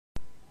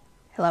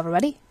Hello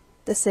everybody,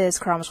 this is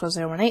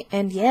Chronos1018,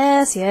 and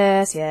yes,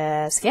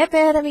 get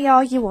mad at me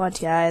all you want,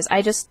 guys.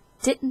 I just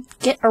didn't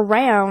get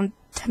around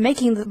to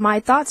making my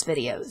thoughts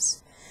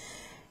videos.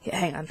 Yeah,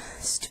 hang on,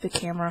 stupid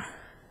camera.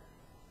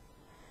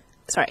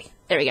 Sorry,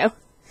 there we go.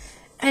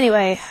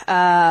 Anyway,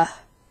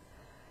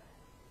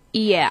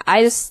 yeah,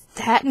 I just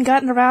hadn't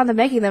gotten around to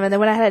making them, and then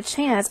when I had a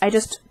chance, I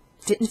just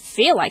didn't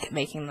feel like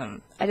making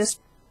them. I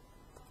just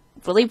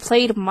really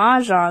played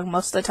Mahjong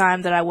most of the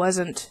time that I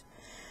wasn't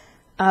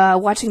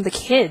watching the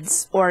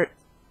kids, or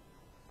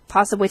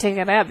possibly taking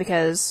a nap,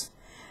 because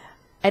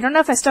I don't know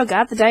if I still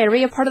got the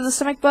diarrhea part of the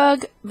stomach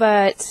bug,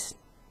 but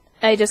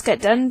I just got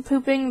done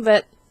pooping,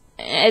 but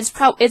I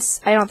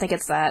don't think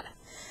it's that.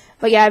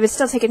 But yeah, I've been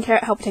still helping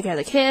take care of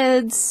the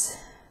kids.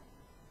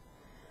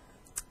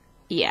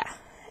 Yeah.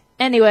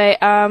 Anyway,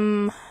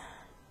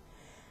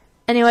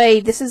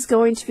 this is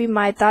going to be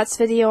my thoughts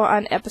video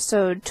on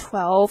episode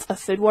 12 of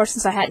Food Wars,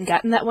 since I hadn't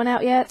gotten that one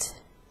out yet,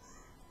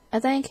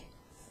 I think.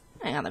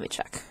 Hang on, let me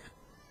check.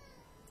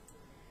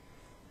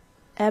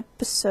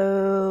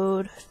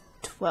 Episode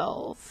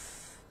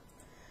 12.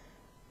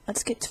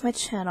 Let's get to my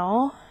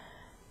channel.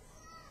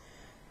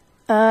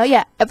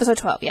 Yeah, episode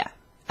 12, yeah.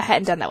 I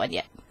hadn't done that one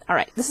yet.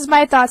 Alright, this is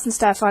my thoughts and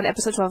stuff on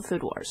episode 12 of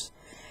Food Wars.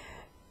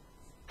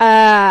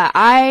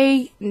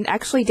 I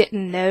actually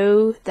didn't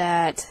know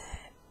that...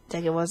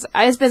 Dang, it was...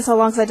 It's been so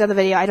long since I've done the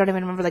video, I don't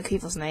even remember the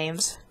people's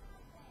names.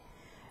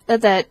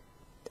 Chef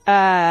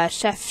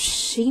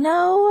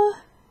Shino?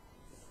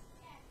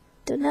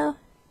 Don't know.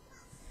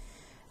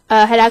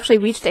 Had actually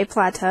reached a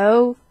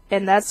plateau,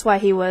 and that's why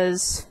he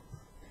was...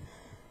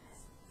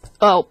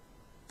 Oh,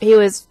 he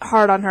was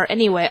hard on her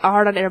anyway,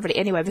 hard on everybody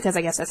anyway, because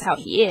I guess that's how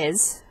he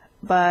is.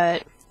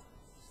 But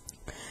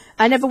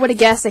I never would have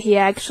guessed that he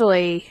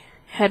actually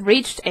had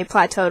reached a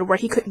plateau to where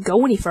he couldn't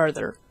go any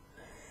further.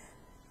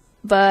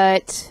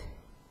 But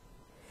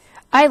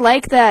I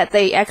like that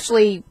they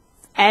actually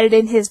added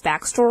in his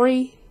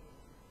backstory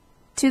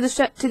to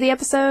the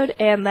episode,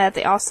 and that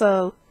they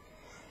also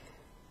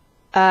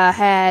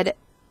had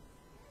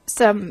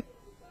some...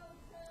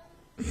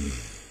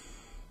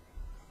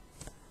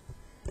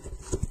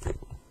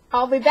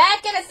 I'll be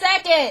back in a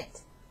second!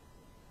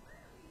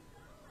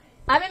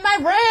 I'm in my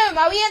room!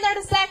 I'll be in there in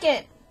a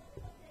second!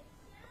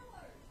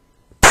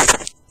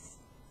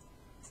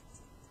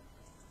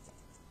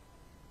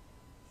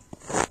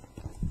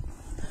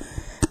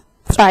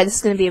 Sorry, this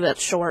is going to be a bit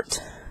short.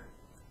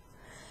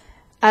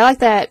 I like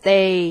that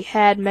they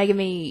had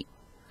Megami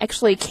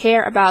actually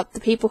care about the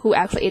people who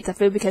actually ate the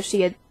food, because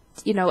she had,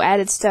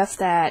 added stuff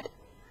that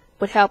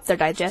would help their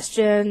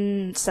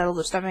digestion, settle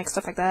their stomach,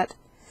 stuff like that.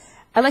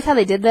 I like how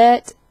they did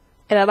that,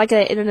 and I like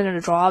that it ended in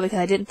a draw, because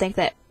I didn't think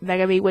that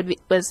Megami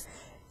was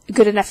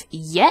good enough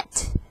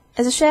yet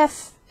as a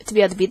chef to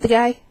be able to beat the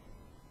guy.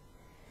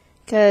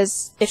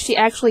 Because if she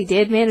actually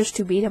did manage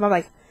to beat him, I'm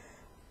like,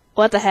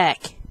 what the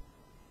heck?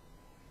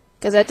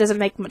 Because that doesn't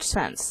make much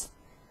sense.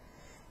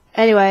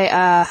 Anyway,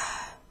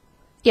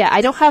 yeah,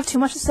 I don't have too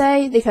much to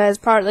say,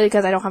 partly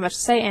because I don't have much to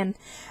say, and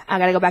I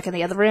gotta go back in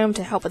the other room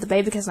to help with the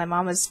baby, because my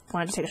mom is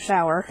wanting to take a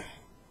shower.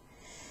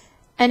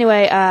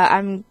 Anyway,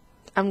 I'm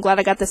glad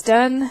I got this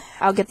done.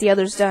 I'll get the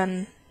others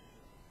done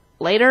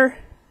later,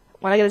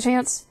 when I get a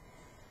chance.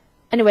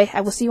 Anyway,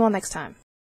 I will see you all next time.